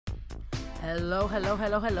Hello, hello,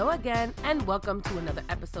 hello, hello again, and welcome to another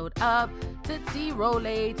episode of Tootsie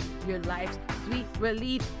Rollade, your life's sweet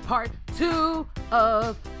relief, part 2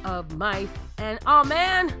 of Mice. And oh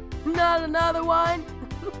man, not another one.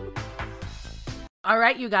 All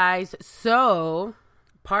right, you guys, so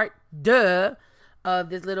part 2 of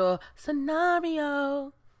this little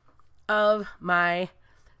scenario of my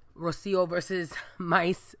Rocio versus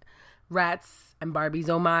mice, rats, and Barbies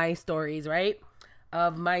oh my stories, right?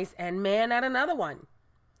 Of mice and man at another one.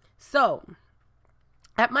 So,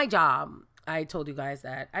 at my job, I told you guys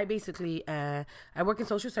that I basically, I work in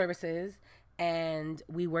social services and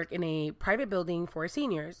we work in a private building for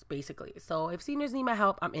seniors, basically. So, if seniors need my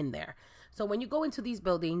help, I'm in there. So, when you go into these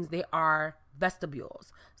buildings, they are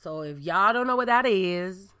vestibules. So, if y'all don't know what that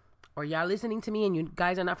is, or y'all listening to me and you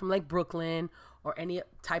guys are not from like Brooklyn or any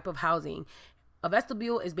type of housing, a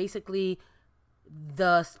vestibule is basically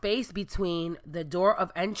the space between the door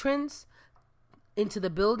of entrance into the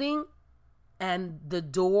building and the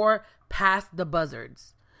door past the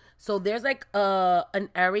buzzards. So there's like an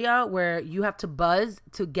area where you have to buzz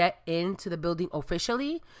to get into the building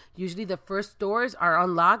officially. Usually the first doors are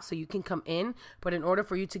unlocked so you can come in. But in order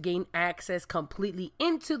for you to gain access completely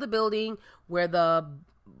into the building where the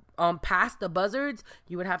past the buzzards,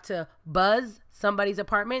 you would have to buzz somebody's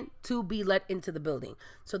apartment to be let into the building.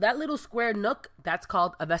 So that little square nook, that's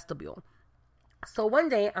called a vestibule. So one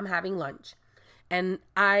day I'm having lunch and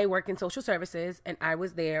I work in social services and I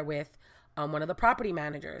was there with one of the property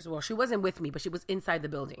managers. Well, she wasn't with me, but she was inside the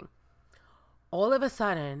building. All of a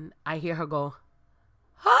sudden, I hear her go,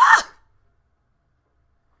 ah!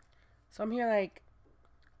 So I'm here like,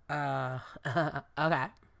 okay,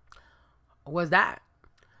 what's that?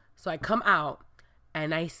 So I come out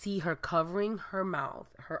and I see her covering her mouth.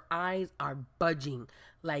 Her eyes are budging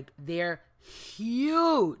like they're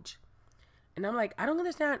huge. And I'm like, I don't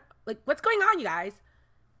understand. Like, what's going on, you guys?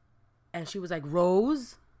 And she was like,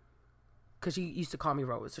 Rose, because she used to call me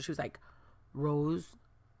Rose. So she was like, Rose,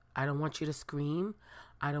 I don't want you to scream.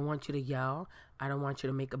 I don't want you to yell. I don't want you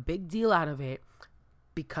to make a big deal out of it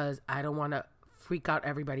because I don't want to freak out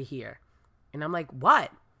everybody here. And I'm like,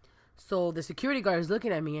 what? So the security guard is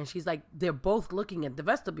looking at me and she's like, they're both looking at the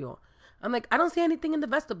vestibule. I'm like, I don't see anything in the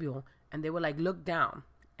vestibule. And they were like, look down.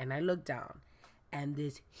 And I looked down and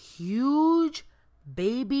this huge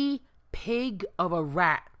baby pig of a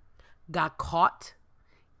rat got caught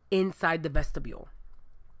inside the vestibule.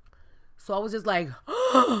 So I was just like,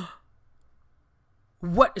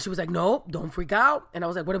 what? She was like, no, don't freak out. And I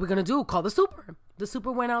was like, what are we going to do? Call the super. The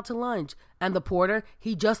super went out to lunch and the porter,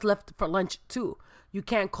 he just left for lunch too. You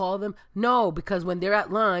can't call them? No, because when they're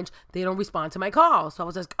at lunch, they don't respond to my call. So I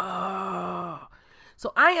was like, oh.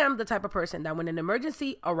 So I am the type of person that when an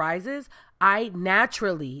emergency arises, I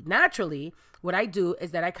naturally, what I do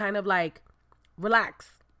is that I kind of like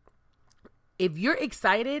relax. If you're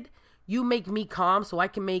excited, you make me calm so I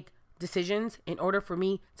can make decisions in order for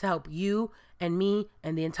me to help you and me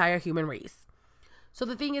and the entire human race. So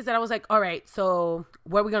the thing is that I was like, all right, so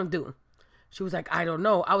what are we going to do? She was like, I don't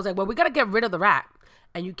know. I was like, well, we got to get rid of the rat.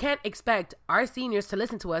 And you can't expect our seniors to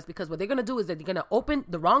listen to us because what they're going to do is that they're going to open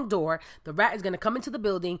the wrong door. The rat is going to come into the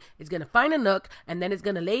building. It's going to find a nook and then it's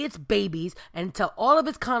going to lay its babies and tell all of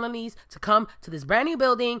its colonies to come to this brand new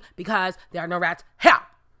building because there are no rats here.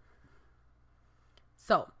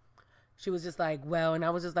 So she was just like, well, and I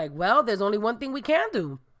was just like, well, there's only one thing we can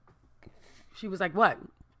do. She was like, what?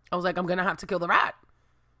 I was like, I'm going to have to kill the rat.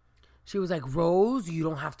 She was like, Rose, you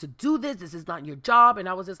don't have to do this. This is not your job. And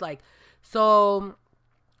I was just like, so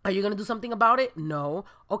are you going to do something about it? No.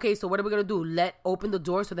 Okay, so what are we going to do? Open the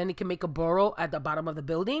door so then it can make a burrow at the bottom of the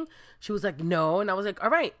building? She was like, no. And I was like, all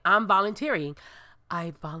right, I'm volunteering.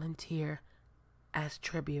 I volunteer as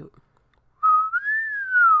tribute.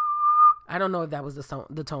 I don't know if that was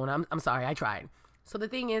the tone. I'm sorry. I tried. So the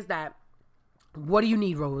thing is that, what do you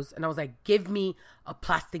need, Rose? And I was like, give me a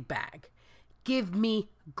plastic bag. Give me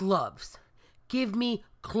gloves. Give me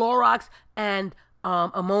Clorox and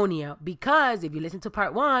ammonia. Because if you listen to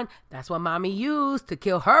part 1, that's what mommy used to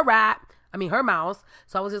kill her mouse.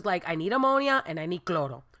 So I was just like, I need ammonia and I need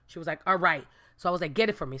chloro. She was like, all right. So I was like, get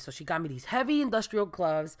it for me. So she got me these heavy industrial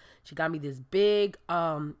gloves. She got me this big,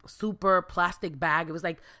 super plastic bag. It was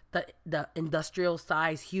like the industrial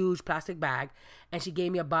size, huge plastic bag. And she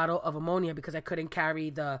gave me a bottle of ammonia because I couldn't carry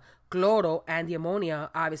the chloro and the ammonia,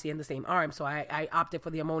 obviously, in the same arm. So I opted for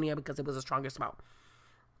the ammonia because it was a stronger smell.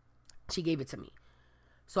 She gave it to me.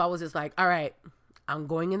 So I was just like, all right, I'm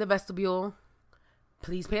going in the vestibule.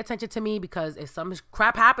 Please pay attention to me because if some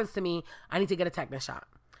crap happens to me, I need to get a tetanus shot.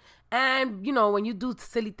 And, you know, when you do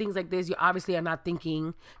silly things like this, you obviously are not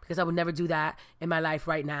thinking, because I would never do that in my life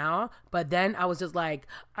right now. But then I was just like,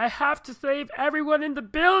 I have to save everyone in the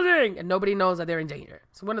building. And nobody knows that they're in danger.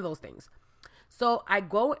 It's one of those things. So I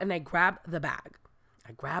go and I grab the bag.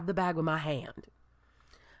 I grab the bag with my hand.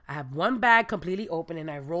 I have one bag completely open and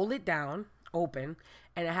I roll it down open,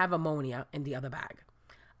 and I have ammonia in the other bag.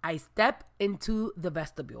 I step into the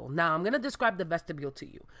vestibule. Now, I'm going to describe the vestibule to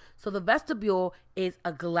you. So the vestibule is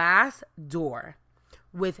a glass door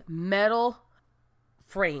with metal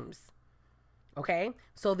frames. Okay?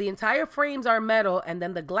 So the entire frames are metal, and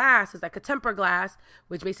then the glass is like a tempered glass,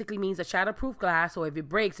 which basically means a shatterproof glass. So if it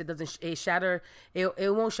breaks, it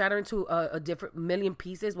won't shatter into a different million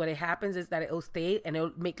pieces. What it happens is that it'll stay and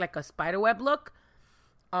it'll make like a spider web look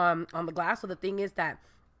on the glass. So the thing is that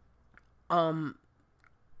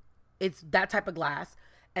it's that type of glass,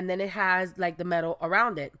 and then it has like the metal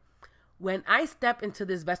around it. When I step into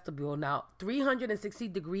this vestibule, now 360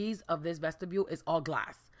 degrees of this vestibule is all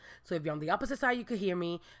glass. So if you're on the opposite side, you can hear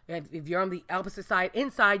me. If you're on the opposite side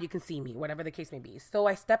inside, you can see me, whatever the case may be. So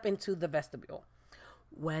I step into the vestibule.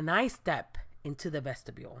 When I step into the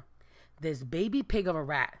vestibule, this baby pig of a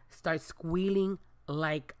rat starts squealing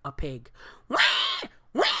like a pig. Wah!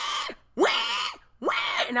 Wah! Wah!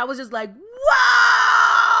 Wah! And I was just like,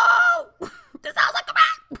 whoa! This sounds like a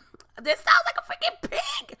rat. This sounds like a freaking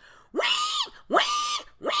pig. Wah! Wah!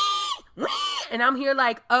 Wah! Wah! And I'm here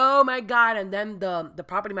like, oh my God. And then the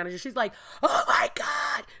property manager, she's like, oh my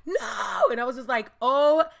God, no. And I was just like,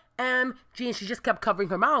 OMG. And she just kept covering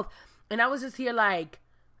her mouth. And I was just here like,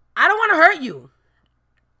 I don't want to hurt you.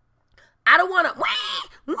 I don't want to.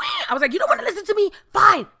 I was like, you don't want to listen to me?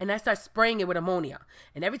 Fine. And I start spraying it with ammonia.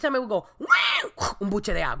 And every time it would go, un buche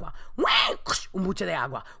de agua. Un buche de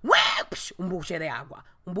agua. Un buche de agua.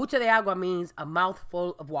 Un buche de agua means a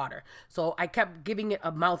mouthful of water. So I kept giving it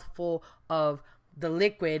a mouthful of the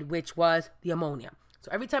liquid, which was the ammonia.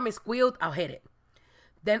 So every time it squealed, I'll hit it.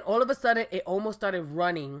 Then all of a sudden, it almost started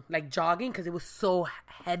running, like jogging, because it was so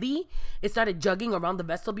heavy. It started jogging around the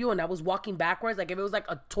vestibule, and I was walking backwards, like if it was like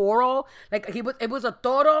a toro. Like it was a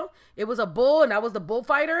toro, it was a bull, and I was the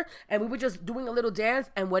bullfighter, and we were just doing a little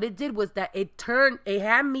dance. And what it did was that it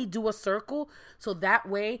had me do a circle, so that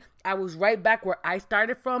way I was right back where I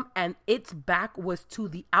started from, and its back was to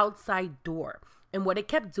the outside door. And what it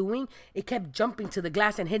kept doing, it kept jumping to the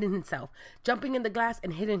glass and hitting himself, jumping in the glass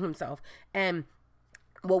and hitting himself, and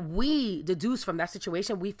what we deduce from that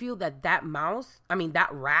situation, we feel that that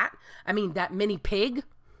mini pig,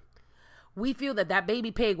 we feel that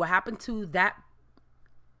baby pig, what happened to that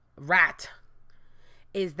rat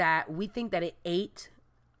is that we think that it ate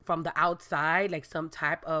from the outside, like some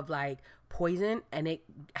type of like poison, and it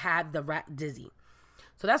had the rat dizzy.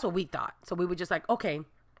 So that's what we thought. So we were just like, okay.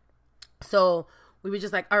 So we were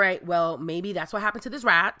just like, all right, well, maybe that's what happened to this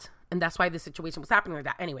rat, and that's why this situation was happening like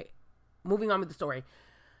that. Anyway, moving on with the story.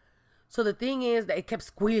 So the thing is that it kept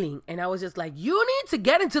squealing, and I was just like, you need to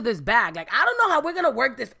get into this bag. Like, I don't know how we're going to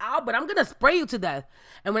work this out, but I'm going to spray you to death.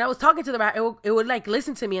 And when I was talking to the rat, it would like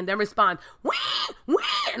listen to me and then respond, wah, wah.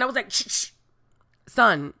 And I was like, shh,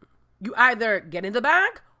 son, you either get in the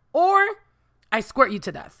bag or I squirt you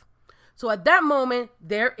to death. So at that moment,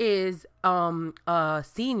 there is a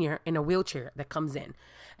senior in a wheelchair that comes in,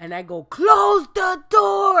 and I go, close the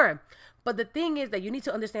door. But the thing is that you need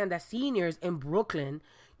to understand that seniors in Brooklyn,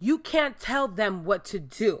 you can't tell them what to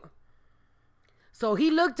do. So he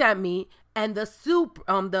looked at me, and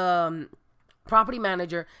the property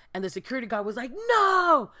manager and the security guard was like,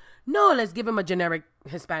 no, let's give him a generic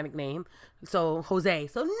Hispanic name. So Jose.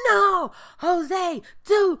 So no, Jose,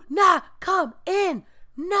 do not come in.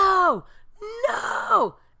 No.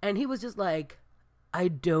 And he was just like, I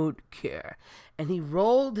don't care. And he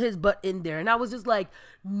rolled his butt in there. And I was just like,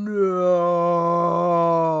 no.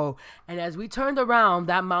 And as we turned around,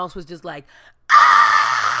 that mouse was just like,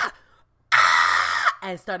 ah,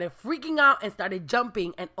 and started freaking out and started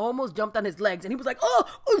jumping and almost jumped on his legs. And he was like,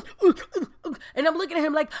 and I'm looking at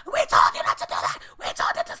him like, we told you not to do that. We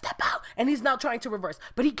told you to step out. And he's now trying to reverse,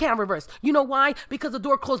 but he can't reverse. You know why? Because the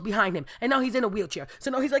door closed behind him. And now he's in a wheelchair. So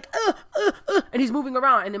now he's like, and he's moving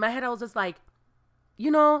around. And in my head, I was just like, you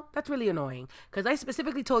know, that's really annoying, because I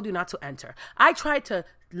specifically told you not to enter. I tried to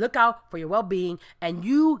look out for your well-being, and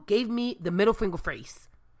you gave me the middle finger face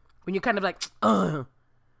when you're kind of like, and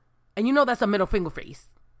you know that's a middle finger face.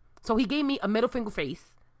 So he gave me a middle finger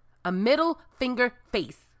face, and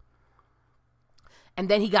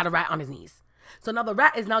then he got a rat on his knees. So now the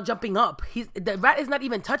rat is now jumping up. The rat is not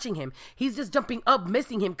even touching him. He's just jumping up,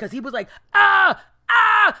 missing him, because he was like,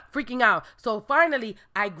 freaking out. So finally,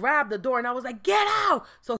 I grabbed the door and I was like, get out.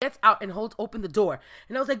 So he gets out and holds open the door.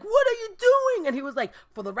 And I was like, what are you doing? And he was like,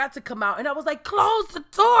 for the rat to come out. And I was like, close the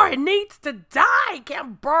door. It needs to die. It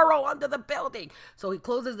can't burrow under the building. So he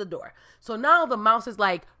closes the door. So now the mouse is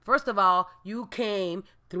like, first of all, you came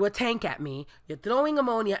threw a tank at me. You're throwing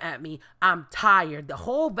ammonia at me. I'm tired. The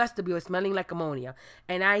whole vestibule is smelling like ammonia.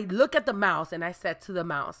 And I look at the mouse and I said to the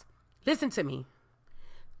mouse, listen to me.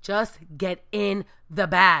 Just get in the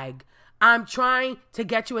bag. I'm trying to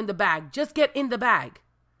get you in the bag. Just get in the bag.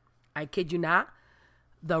 I kid you not.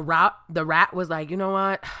 The rat was like, you know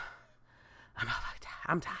what?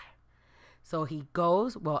 I'm tired. So he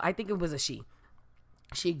goes, well, I think it was a she.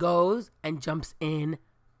 She goes and jumps in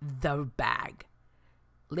the bag.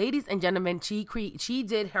 Ladies and gentlemen, she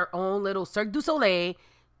did her own little Cirque du Soleil,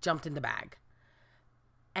 jumped in the bag.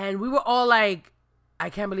 And we were all like, I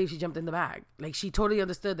can't believe she jumped in the bag. Like, she totally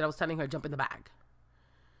understood that I was telling her jump in the bag.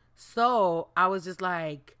 So I was just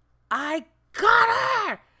like, I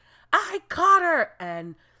caught her.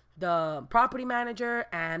 And the property manager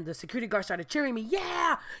and the security guard started cheering me.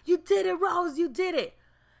 Yeah, you did it, Rose. You did it.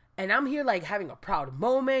 And I'm here like having a proud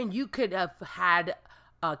moment. You could have had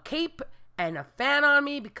a cape and a fan on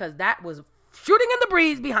me because that was shooting in the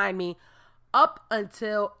breeze behind me up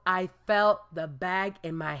until I felt the bag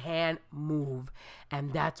in my hand move.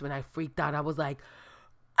 And that's when I freaked out. I was like,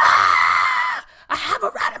 I have a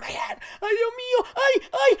rat in my hand. Ay, Dios mío.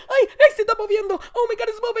 Ay, se está moviendo. Oh my God,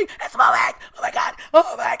 it's moving. It's moving.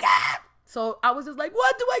 Oh my God. So I was just like,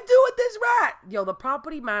 what do I do with this rat? Yo, the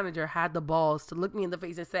property manager had the balls to look me in the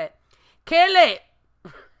face and said, kill it.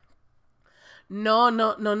 No,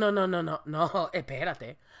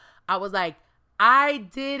 espérate. I was like, I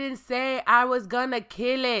didn't say I was gonna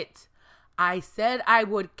kill it. I said I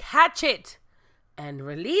would catch it and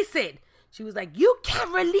release it. She was like, you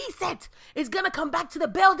can't release it. It's gonna come back to the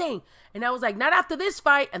building. And I was like, not after this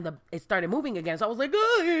fight. And it started moving again. So I was like,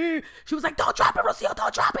 ugh. She was like, don't drop it, Rocio,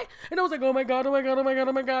 don't drop it. And I was like, oh my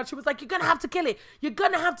God. She was like, you're gonna have to kill it.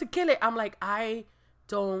 I'm like, I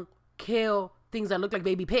don't kill things that look like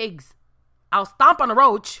baby pigs. I'll stomp on a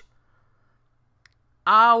roach.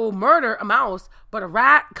 I'll murder a mouse, but a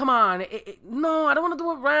rat, come on. No, I don't want to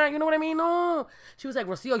do a rat. You know what I mean? No. She was like,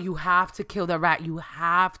 Rocio, you have to kill the rat. You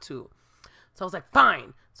have to. So I was like,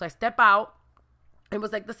 fine. So I step out. It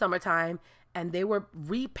was like the summertime, and they were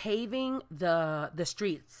repaving the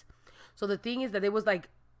streets. So the thing is that there was like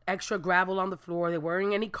extra gravel on the floor. There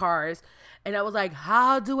weren't any cars. And I was like,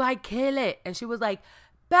 how do I kill it? And she was like,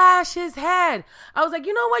 bash his head. I was like,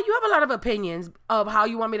 you know what? You have a lot of opinions of how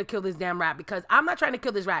you want me to kill this damn rat, because I'm not trying to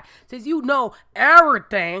kill this rat. Since you know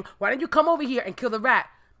everything, why don't you come over here and kill the rat?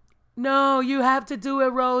 No, you have to do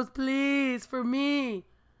it, Rose, please, for me.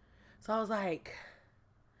 So I was like,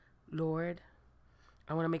 Lord,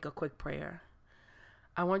 I want to make a quick prayer.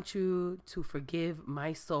 I want you to forgive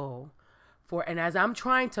my soul and as I'm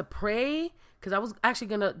trying to pray, because I was actually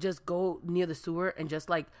going to just go near the sewer and just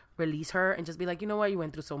like release her and just be like, you know what? You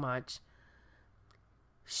went through so much.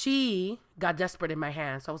 She got desperate in my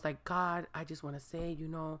hands. So I was like, God, I just want to say, you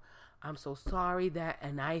know, I'm so sorry that,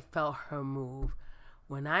 and I felt her move.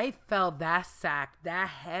 When I felt that sack, that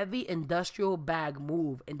heavy industrial bag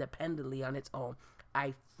move independently on its own,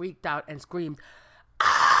 I freaked out and screamed,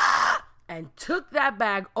 ah! And took that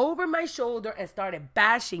bag over my shoulder and started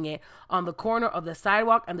bashing it on the corner of the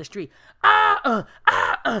sidewalk and the street.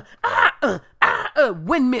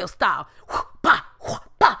 Windmill style.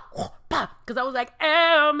 Because I was like,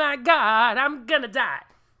 oh my God, I'm gonna die.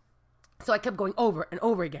 So I kept going over and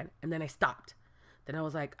over again. And then I stopped. Then I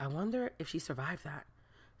was like, I wonder if she survived that.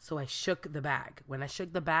 So I shook the bag. When I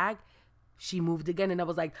shook the bag, she moved again. And I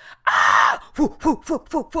was like,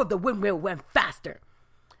 the windmill went faster.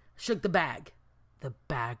 Shook the bag. The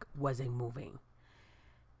bag wasn't moving.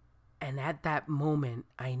 And at that moment,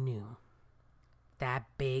 I knew that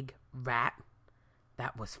big rat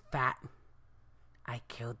that was fat, I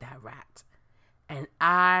killed that rat. And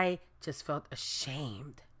I just felt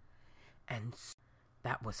ashamed. And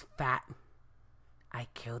that was fat. I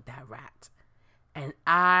killed that rat. And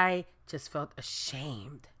I just felt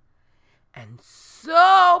ashamed. And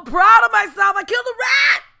so proud of myself. I killed a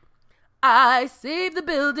rat. I saved the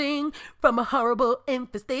building from a horrible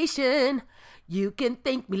infestation. You can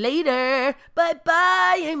thank me later by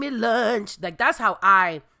buying me lunch. Like, that's how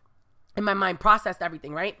I, in my mind, processed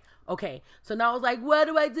everything, right? Okay, so now I was like, what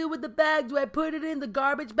do I do with the bag? Do I put it in the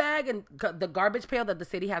garbage bag and the garbage pail that the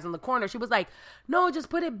city has in the corner? She was like, no, just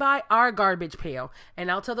put it by our garbage pail.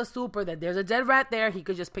 And I'll tell the super that there's a dead rat there. He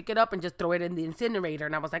could just pick it up and just throw it in the incinerator.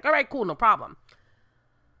 And I was like, all right, cool, no problem.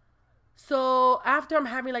 So after I'm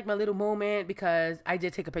having like my little moment, because I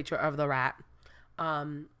did take a picture of the rat,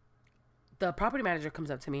 the property manager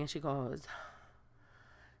comes up to me and she goes,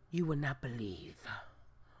 "You would not believe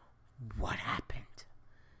what happened."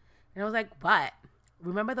 And I was like, "What?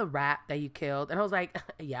 Remember the rat that you killed?" And I was like,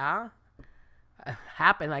 "Yeah, it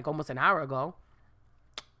happened like almost an hour ago."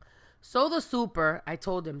 So the super, I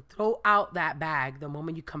told him, throw out that bag the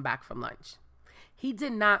moment you come back from lunch. He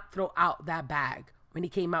did not throw out that bag when he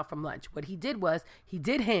came out from lunch. What he did was, he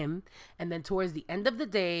did him, and then towards the end of the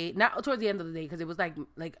day, not towards the end of the day, because it was like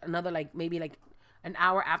another, like maybe like an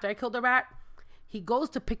hour after I killed the rat, he goes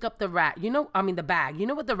to pick up the rat. The bag. You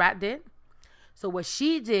know what the rat did? So what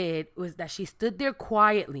she did was that she stood there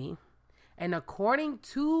quietly, and according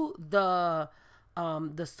to the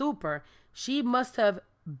super, she must have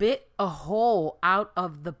bit a hole out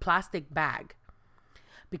of the plastic bag,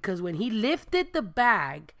 because when he lifted the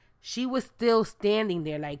bag, she was still standing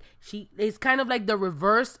there. Like, it's kind of like the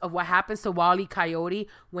reverse of what happens to Wile E. Coyote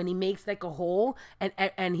when he makes like a hole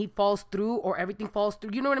and he falls through, or everything falls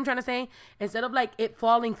through. You know what I'm trying to say? Instead of like it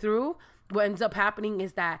falling through, what ends up happening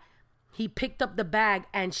is that he picked up the bag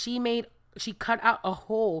and she cut out a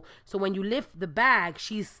hole. So when you lift the bag,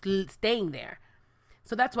 she's staying there.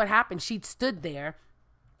 So that's what happened. She stood there.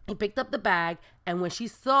 He picked up the bag, and when she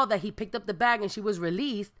saw that he picked up the bag and she was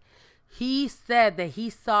released, he said that he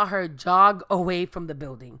saw her jog away from the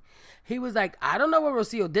building. He was like, "I don't know what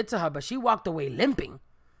Rocio did to her, but she walked away limping."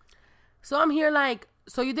 So I'm here like,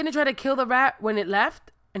 "So you didn't try to kill the rat when it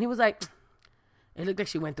left?" And he was like, "It looked like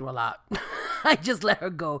she went through a lot. I just let her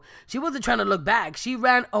go. She wasn't trying to look back. She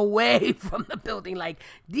ran away from the building. Like,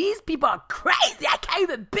 these people are crazy. I can't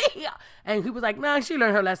even be here." And he was like, "Nah, she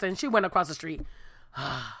learned her lesson. She went across the street."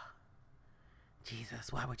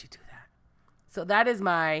 Jesus, why would you do that? So that is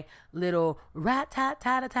my little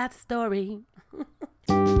rat-tat-tat-tat story.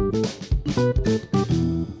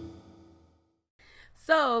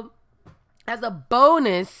 So, as a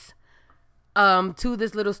bonus to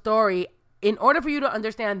this little story, in order for you to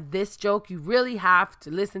understand this joke, you really have to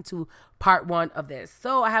listen to part 1 of this.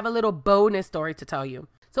 So I have a little bonus story to tell you.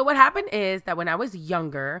 So what happened is that when I was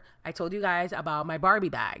younger, I told you guys about my Barbie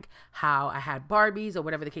bag, how I had Barbies or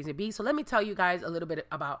whatever the case may be. So let me tell you guys a little bit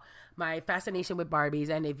about my fascination with Barbies.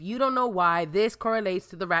 And if you don't know why this correlates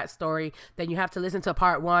to the rat story, then you have to listen to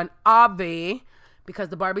part 1, obvi, because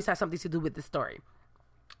the Barbies have something to do with this story.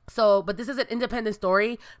 So, but this is an independent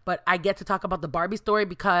story, but I get to talk about the Barbie story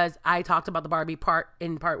because I talked about the Barbie part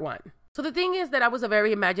in part 1. So the thing is that I was a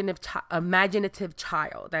very imaginative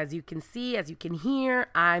child. As you can see, as you can hear,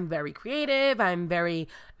 I'm very creative. I'm very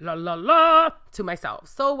la to myself.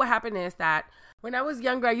 So what happened is that when I was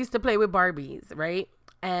younger, I used to play with Barbies, right?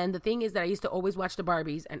 And the thing is that I used to always watch the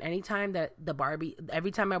Barbies. And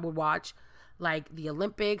every time I would watch like the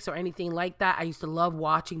Olympics or anything like that, I used to love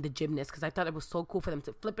watching the gymnasts because I thought it was so cool for them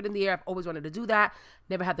to flip it in the air. I've always wanted to do that.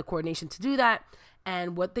 Never had the coordination to do that.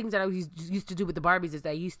 And what things that I used to do with the Barbies is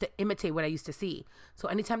that I used to imitate what I used to see. So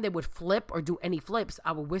anytime they would flip or do any flips,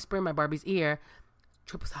 I would whisper in my Barbie's ear,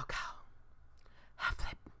 "Triple sow cow, half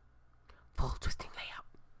flip, full twisting layout,"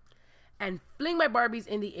 and fling my Barbies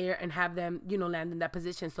in the air and have them, land in that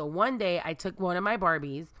position. So one day I took one of my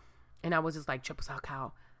Barbies and I was just like, "Triple sow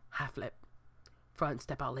cow, half flip, front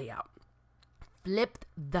step out layout." Flipped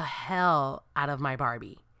the hell out of my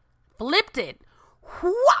Barbie. Flipped it.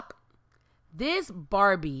 Whoop! This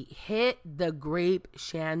Barbie hit the grape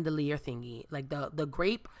chandelier thingy, like the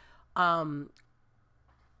grape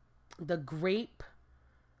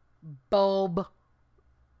bulb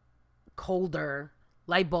holder,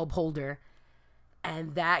 light bulb holder,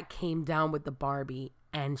 and that came down with the Barbie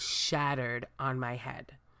and shattered on my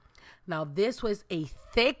head. Now this was a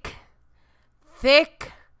thick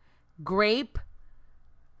grape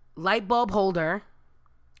light bulb holder.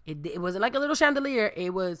 It wasn't like a little chandelier.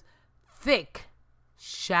 It was thick,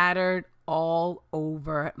 shattered all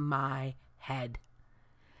over my head.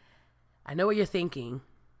 I know what you're thinking.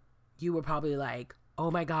 You were probably like,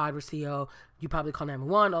 "Oh my God, Rocio, you probably call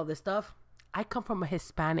 911, all this stuff." I come from a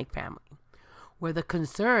Hispanic family where the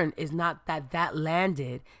concern is not that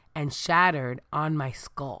landed and shattered on my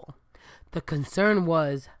skull. The concern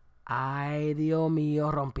was, "Ay, Dios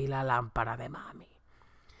mío, rompí la lámpara de mami,"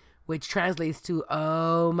 which translates to,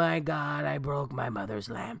 "Oh my God, I broke my mother's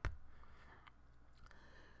lamp."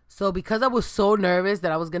 So because I was so nervous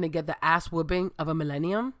that I was going to get the ass whooping of a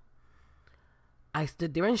millennium, I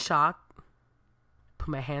stood there in shock, put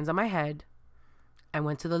my hands on my head, and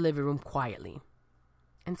went to the living room quietly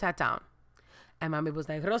and sat down. And Mommy was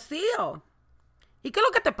like, "Rocio, ¿y qué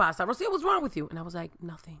lo que te pasa? Rocio, what's wrong with you?" And I was like,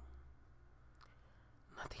 "Nothing.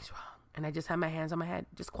 Nothing's wrong." And I just had my hands on my head,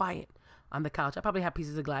 just quiet. on the couch. I probably had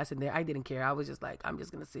pieces of glass in there. I didn't care. I was just like, I'm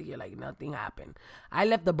just going to sit here like nothing happened. I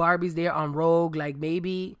left the Barbies there on Rogue. Like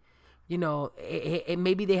maybe, you know,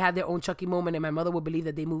 maybe they had their own Chucky moment and my mother would believe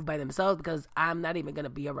that they moved by themselves because I'm not even going to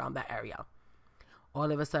be around that area.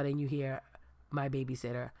 All of a sudden you hear my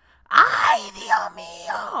babysitter, "Ay, Dios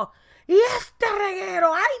mío! Y este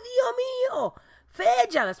reguero! Ay, Dios mío!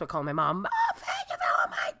 Feja!" That's what I call my mom. "Oh, Feja! Oh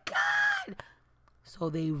my God!" So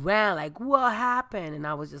they ran like, "What happened?" And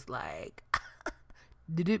I was just like,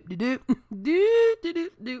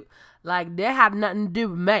 like, they have nothing to do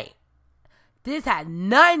with me. This had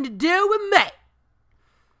nothing to do with me.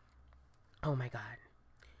 Oh my God.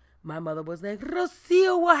 My mother was like,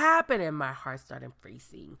 "Rocio, what happened?" And my heart started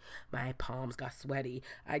freezing. My palms got sweaty.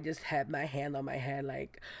 I just had my hand on my head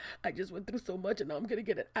like, I just went through so much and now I'm going to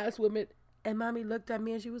get an ass woman. And mommy looked at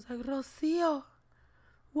me and she was like, "Rocio,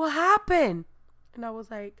 what happened?" And I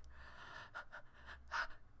was like,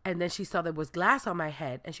 and then she saw there was glass on my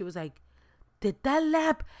head and she was like, "Did that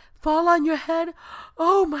lamp fall on your head?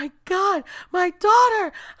 Oh my God, my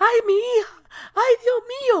daughter, ay mi hija, ay Dios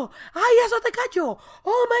mío, ay eso te cayó,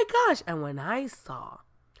 oh my gosh." And when I saw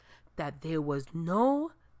that there was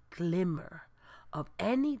no glimmer of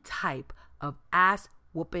any type of ass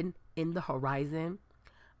whooping in the horizon,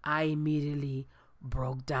 I immediately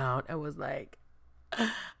broke down and was like,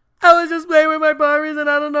 I was just playing with my Barbies and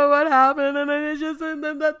I don't know what happened. And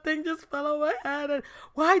then that thing just fell on my head. And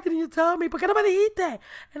why didn't you tell me? ¿Por qué no me dijiste?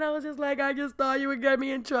 And I was just like, I just thought you would get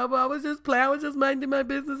me in trouble. I was just playing. I was just minding my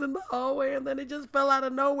business in the hallway. And then it just fell out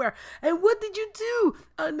of nowhere. And what did you do?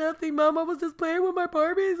 Nothing, Mom. I was just playing with my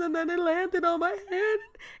Barbies and then it landed on my head.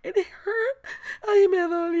 And it hurt. Ay, me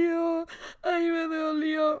dolió. Ay, me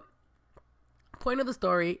dolió. Point of the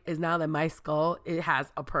story is now that my skull, it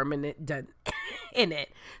has a permanent dent in it.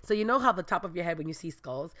 So you know how the top of your head, when you see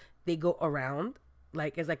skulls, they go around,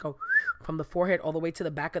 like it's like a from the forehead all the way to the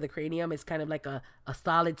back of the cranium. It's kind of like a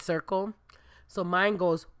solid circle. So mine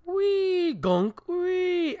goes wee gunk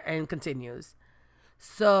wee and continues.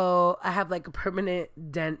 So I have like a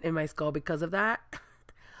permanent dent in my skull because of that.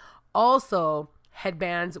 Also,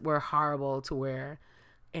 headbands were horrible to wear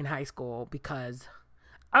in high school because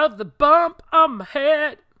of the bump on my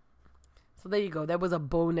head. So there you go. That was a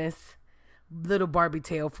bonus little Barbie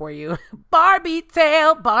tale for you. Barbie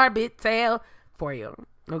tale for you.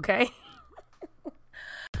 Okay?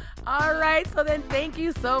 All right. So then thank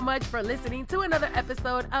you so much for listening to another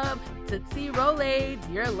episode of Tootsie Rollades,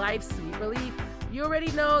 your life's sweet relief. You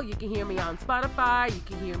already know you can hear me on Spotify. You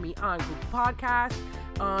can hear me on Google Podcasts.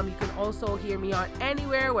 You can also hear me on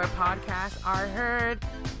anywhere where podcasts are heard.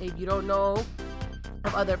 If you don't know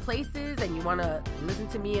of other places and you want to listen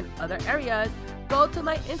to me in other areas, go to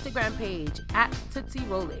my Instagram page at Tootsie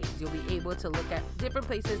Rollades. You'll be able to look at different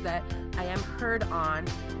places that I am heard on.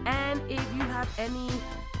 And if you have any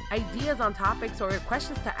ideas on topics or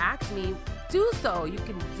questions to ask me, do so. You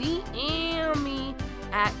can DM me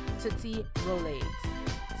at Tootsie Rollades.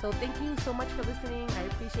 So thank you so much for listening. I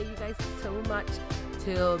appreciate you guys so much.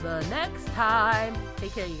 Till the next time,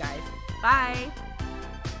 take care, you guys. Bye.